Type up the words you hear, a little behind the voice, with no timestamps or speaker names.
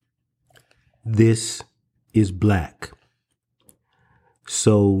This is Black.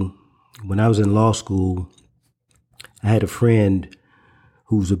 So when I was in law school, I had a friend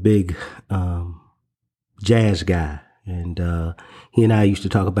who's a big jazz guy. And he and I used to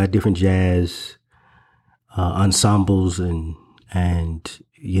talk about different jazz ensembles and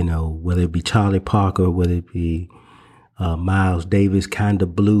whether it be Charlie Parker, whether it be Miles Davis, Kinda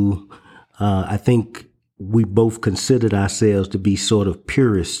Blue. I think we both considered ourselves to be sort of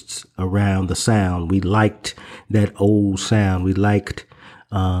purists around the sound. We liked that old sound. We liked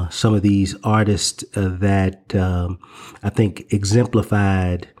some of these artists that I think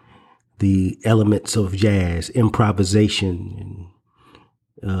exemplified the elements of jazz, improvisation,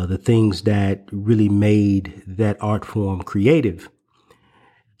 and the things that really made that art form creative.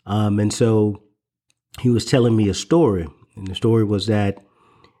 And so he was telling me a story, and the story was that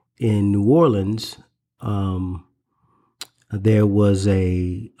in New Orleans, there was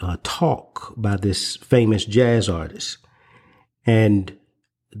a talk by this famous jazz artist, and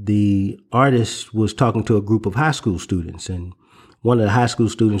the artist was talking to a group of high school students, and one of the high school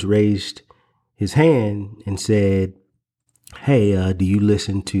students raised his hand and said, "Hey, do you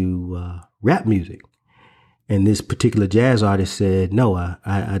listen to rap music?" And this particular jazz artist said, "No,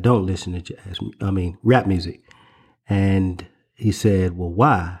 I don't listen to rap music." And he said, "Well,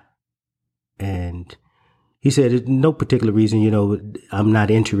 why?" And he said, "There's no particular reason, I'm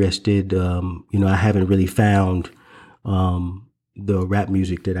not interested. I haven't really found the rap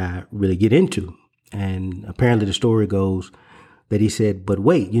music that I really get into." And apparently the story goes that he said, "But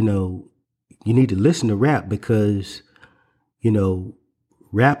wait, you need to listen to rap because,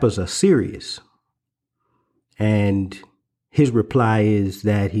 rappers are serious." And his reply is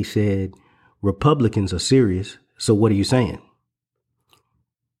that he said, "Republicans are serious. So what are you saying?"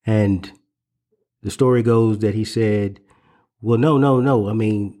 And the story goes that he said, "Well, no. I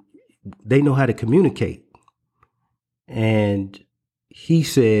mean, they know how to communicate." And he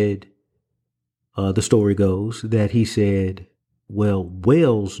said, the story goes that he said, "Well,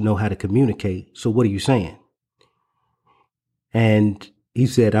 whales know how to communicate. So what are you saying?" And he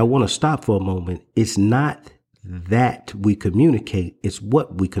said, "I want to stop for a moment. It's not that we communicate, it's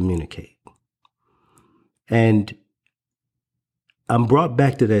what we communicate." And I'm brought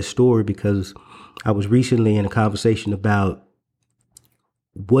back to that story because I was recently in a conversation about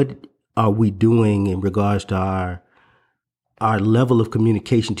what are we doing in regards to our level of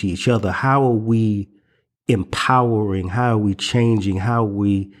communication to each other. How are we empowering? How are we changing? How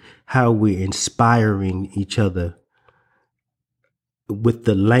are we inspiring each other with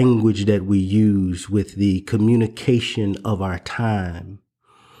the language that we use, with the communication of our time,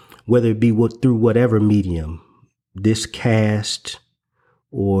 whether it be through whatever medium, this cast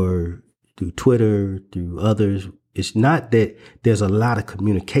or through Twitter, through others. It's not that there's a lot of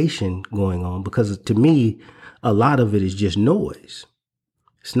communication going on, because to me, a lot of it is just noise.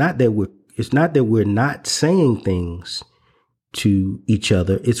 It's not that we're not saying things to each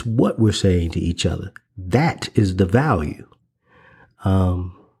other. It's what we're saying to each other. That is the value. I've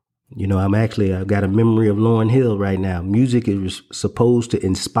got a memory of Lauryn Hill right now. Music is supposed to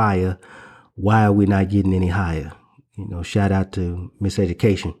inspire. Why are we not getting any higher? Shout out to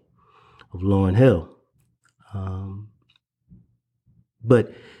Miseducation of Lauryn Hill.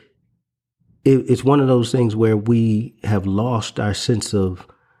 But it's one of those things where we have lost our sense of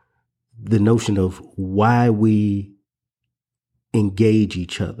the notion of why we engage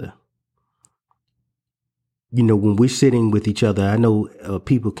each other. When we're sitting with each other, I know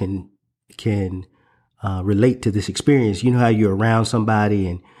people can relate to this experience. You know how you're around somebody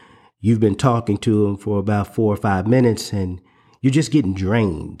and you've been talking to them for about 4 or 5 minutes and you're just getting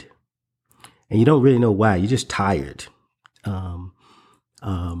drained and you don't really know why. You're just tired.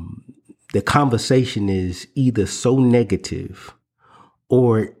 The conversation is either so negative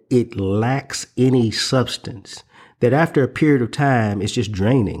or it lacks any substance that after a period of time, it's just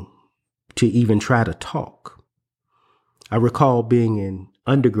draining to even try to talk. I recall being in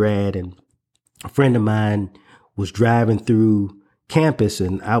undergrad and a friend of mine was driving through campus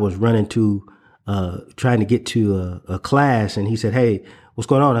and I was running to, trying to get to a class. And he said, "Hey, what's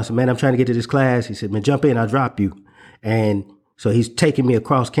going on?" I said, "Man, I'm trying to get to this class." He said, "Man, jump in, I'll drop you." And so he's taking me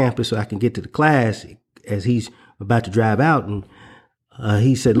across campus so I can get to the class as he's about to drive out. And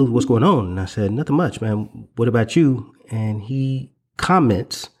he said, "Luther, what's going on?" And I said, "Nothing much, man. What about you?" And he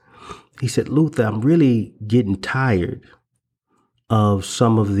comments, he said, "Luther, I'm really getting tired of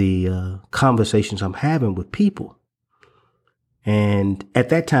some of the conversations I'm having with people." And at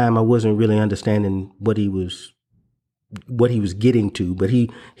that time, I wasn't really understanding what he was getting to, but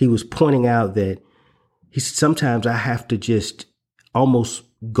he was pointing out that sometimes I have to just almost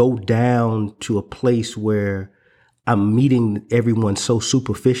go down to a place where I'm meeting everyone so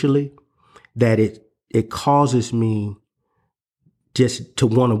superficially that it causes me just to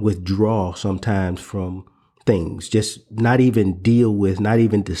want to withdraw sometimes from things, just not even deal with, not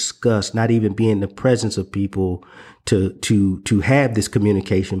even discuss, not even be in the presence of people to have this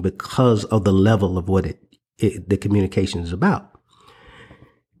communication because of the level of what the communication is about.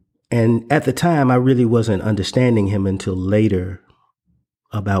 And at the time, I really wasn't understanding him until later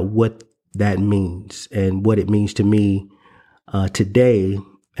about what that means and what it means to me today,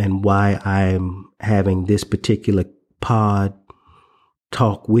 and why I'm having this particular pod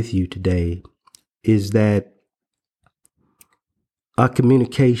talk with you today is that our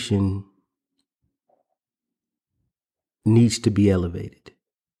communication needs to be elevated.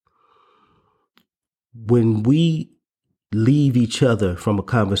 When we leave each other from a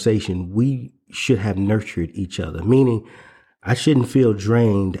conversation, we should have nurtured each other, meaning I shouldn't feel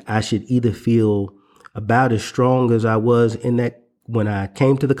drained. I should either feel about as strong as I was in that when I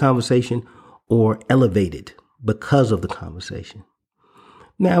came to the conversation, or elevated because of the conversation.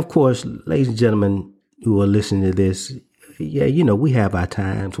 Now, of course, ladies and gentlemen who are listening to this, yeah, we have our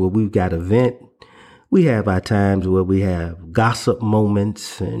times where we've got a vent. We have our times where we have gossip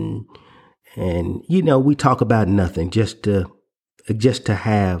moments and we talk about nothing just to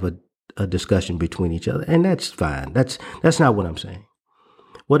have a discussion between each other. And that's fine. That's not what I'm saying.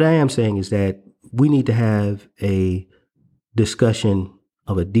 What I am saying is that we need to have a discussion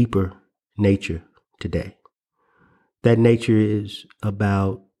of a deeper nature today. That nature is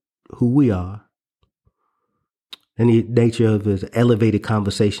about who we are, and the nature of an elevated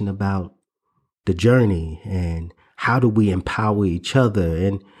conversation about the journey and how do we empower each other,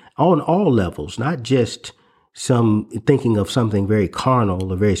 and on all levels, not just some thinking of something very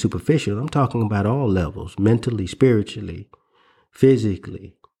carnal or very superficial. I'm talking about all levels, mentally, spiritually,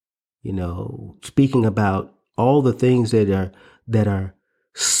 physically, speaking about all the things that are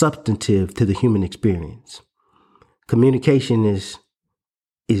substantive to the human experience. Communication is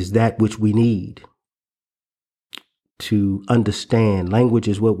that which we need to understand. Language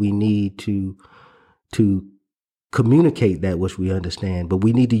is what we need to communicate that which we understand, but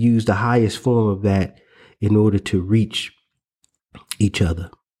we need to use the highest form of that in order to reach each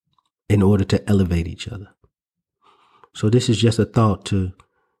other, in order to elevate each other. So this is just a thought to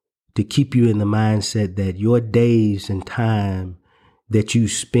keep you in the mindset that your days and time that you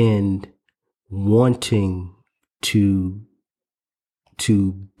spend wanting to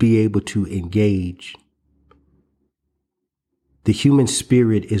be able to engage. The human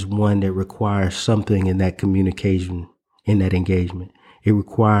spirit is one that requires something in that communication, in that engagement. It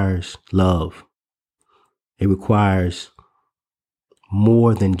requires love. It requires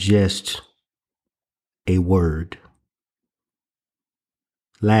more than just a word.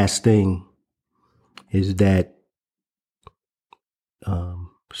 Last thing is that,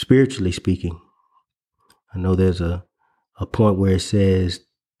 spiritually speaking, I know there's a point where it says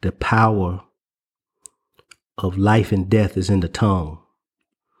the power of life and death is in the tongue,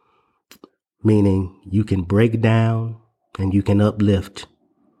 meaning you can break down and you can uplift.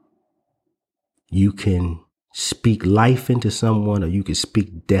 You can speak life into someone, or you can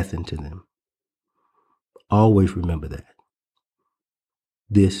speak death into them. Always remember that.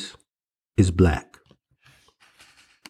 This is Black.